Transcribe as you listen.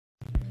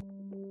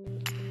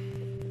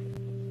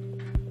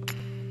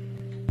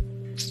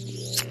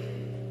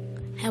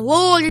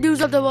Hello, you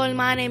dudes of the world.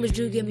 My name is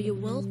Drew Gamer. You're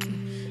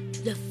welcome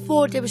to the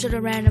 4th episode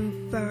of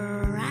Random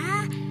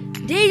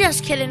Friday.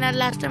 Just kidding. That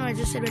last time I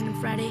just said Random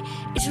Friday.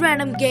 It's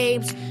Random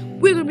Games.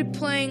 We're gonna be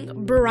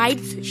playing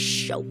Bride's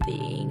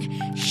Shopping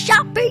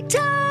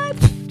time.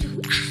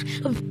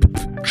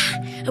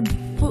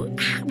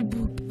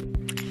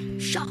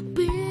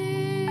 Shopping.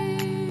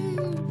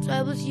 So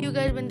I will see you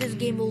guys when this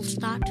game will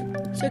start.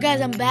 So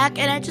guys, I'm back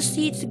and I just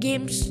see it's the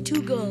game's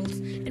two girls.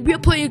 And we are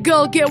playing a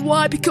girl game.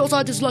 Why? Because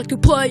I just like to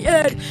play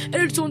it. And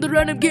it's on the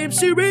Random Game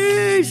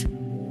series.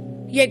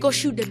 Yeah, go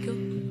shoot that girl.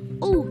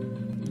 Oh,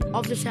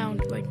 off the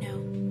sound right now.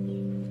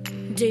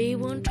 Day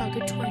 1,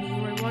 target 20.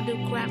 Alright, what do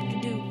you have to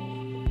do?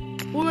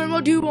 Woman,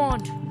 what do you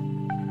want?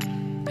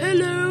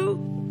 Hello?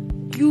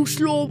 You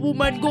slow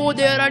woman, go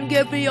there and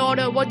give me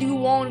order. What do you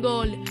want,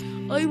 girl?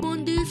 I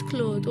want this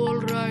clothes.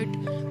 Alright.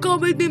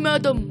 Come with me,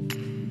 madam.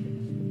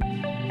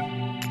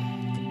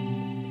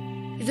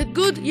 Is it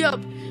good? Yep.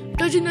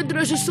 Touching the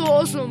dress is so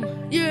awesome.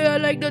 Yeah, I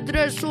like the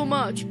dress so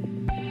much.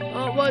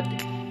 What?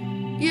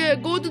 Yeah,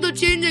 go to the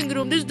changing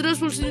room. This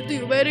dress will suit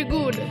you. Very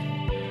good.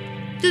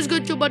 Just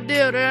get your butt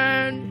there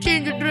and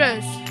change the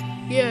dress.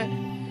 Yeah.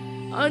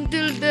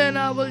 Until then,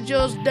 I will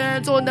just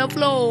dance on the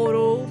floor.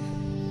 Oh.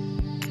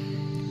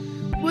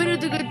 Where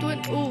did you get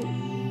to?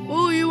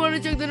 Oh, you want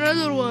to check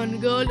another one,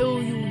 girl? Oh,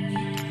 you.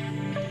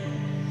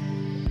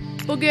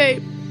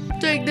 Okay.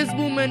 Take this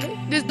woman.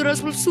 This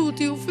dress will suit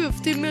you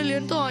 50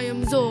 million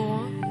times.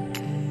 Oh.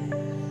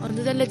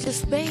 Until then, let's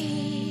just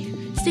wait.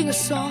 Sing a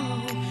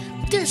song.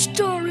 This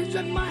story's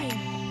on mine.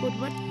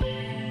 What?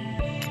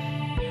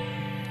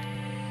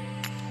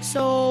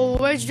 So,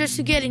 where's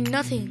Jesse getting?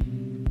 Nothing.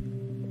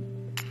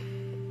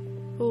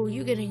 Oh,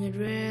 you getting a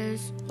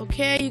dress.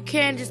 Okay, you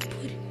can't just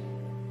put it.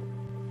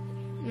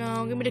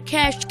 No, give me the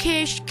cash.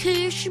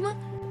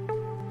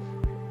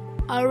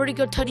 I already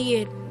got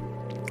 38.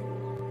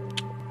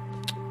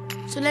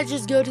 So let's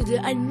just go to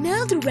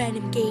another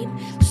random game.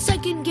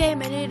 Second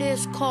game, and it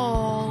is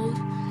called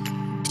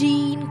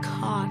Dean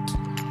Cart.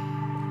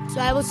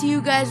 So I will see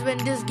you guys when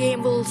this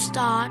game will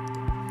start.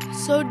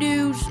 So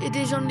dudes, it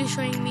is only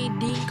showing me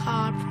Dean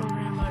Cart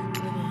program.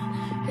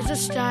 It's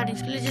just starting,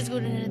 so let's just go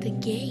to another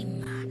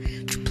game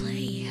to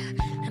play.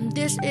 And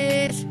this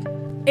is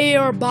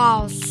Air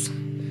Boss.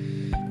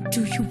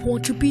 Do you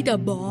want to be the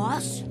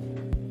boss?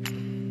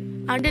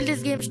 Until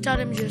this game starts,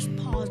 I'm just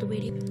pause the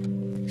video.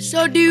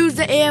 So dudes,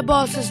 the Air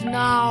Boss is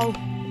now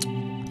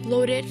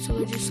loaded, so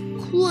let's just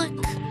click.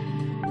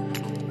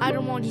 I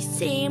don't want the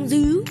same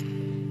zoo.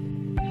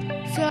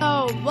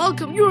 So,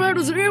 welcome. Your head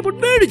as an airport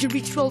manager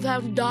reached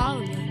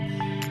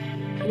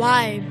 $12,000.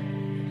 Why?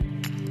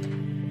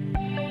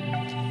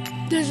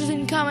 This is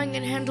incoming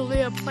and handle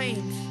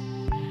airplanes.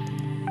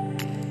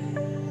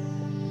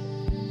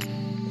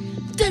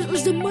 That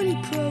was the money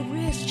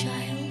progress,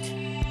 child.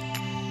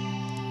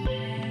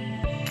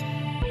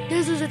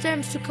 This is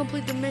attempts to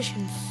complete the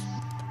missions.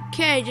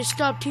 Okay, just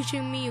stop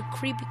teaching me, you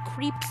creepy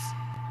creeps.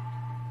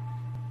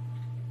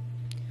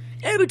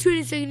 Every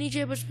 20 seconds, each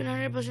airport spend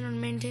 100% on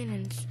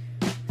maintenance.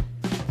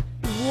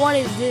 What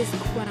is this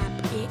crap?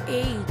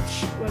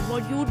 Age. Well,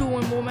 what you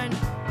doing, woman?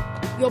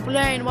 Your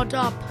plane, what's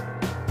up?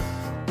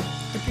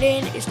 The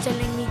plane is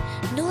telling me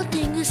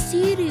nothing is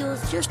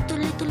serious, just a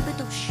little bit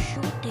of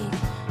shooting.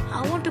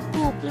 I want to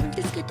poop. Let me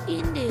just get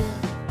in there.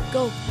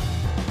 Go.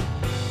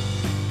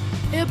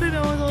 Airplane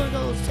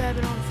was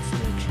 7 on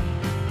selection.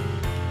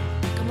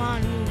 Come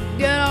on,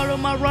 get out of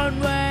my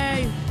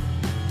runway.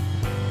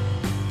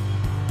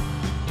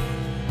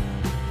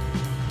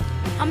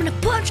 I'm gonna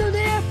punch on the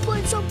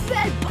airplane so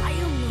bad, by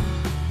him.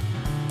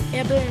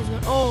 Airplane is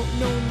going. Oh,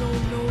 no.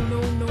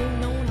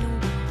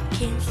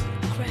 Can't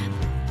crap.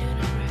 They're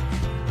gonna crash.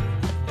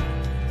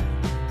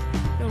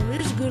 No,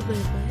 this is good,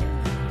 baby.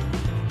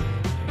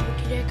 Look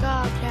at that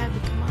car, Cabby,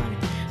 come on.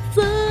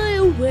 Fly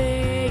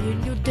away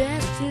in your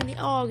destiny.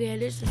 Oh, yeah,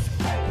 this is a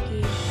crap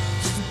game.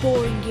 This is a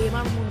boring game.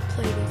 I don't want to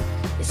play this.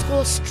 It's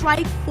called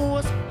Strike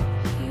Force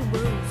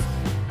Heroes.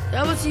 So I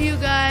will see you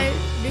guys,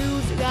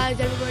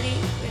 everybody,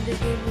 in this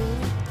game will.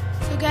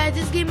 So guys,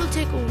 this game will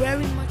take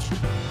very much,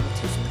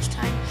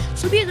 time.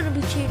 So we're gonna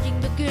be changing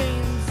the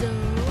game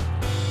though.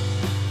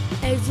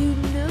 As you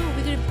know,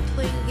 we're gonna be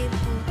playing a game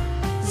called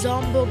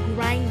Zombo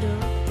Grinder.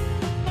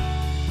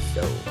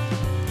 So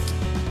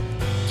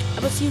I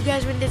will see you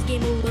guys when this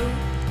game will load.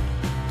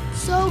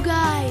 So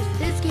guys,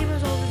 this game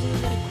is already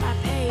in a crap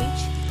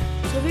page.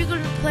 So we're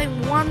gonna play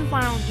one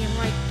final game,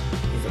 right?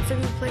 So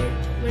we play a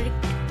very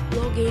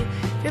low game.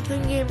 We're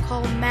playing a game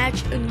called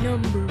Match a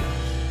Number.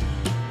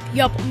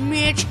 Yup,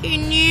 match a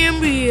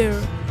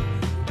number.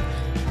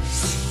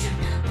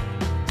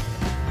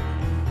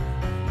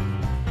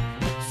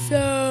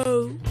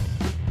 So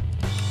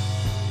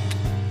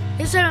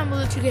this time I'm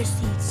gonna let you guys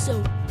see.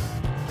 So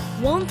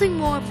one thing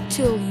more to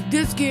tell you,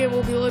 this game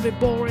will be a little bit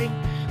boring,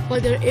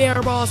 like the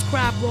Air Boss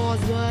crap was,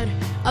 but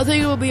I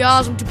think it will be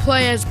awesome to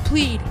play as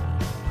Plead.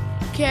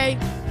 Okay?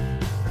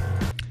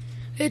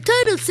 The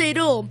title said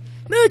all.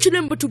 Match a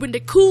number to win the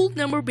cool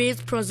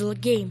number-based puzzle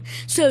game.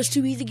 So it's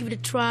too easy, give it a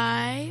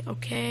try,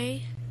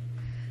 okay?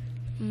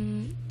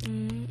 Guys,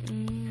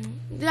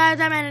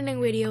 I'm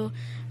ending video.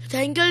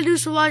 Thank you all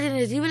dudes for watching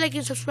this. Leave a like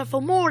and subscribe for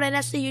more, and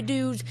I'll see you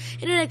dudes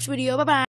in the next video. Bye bye.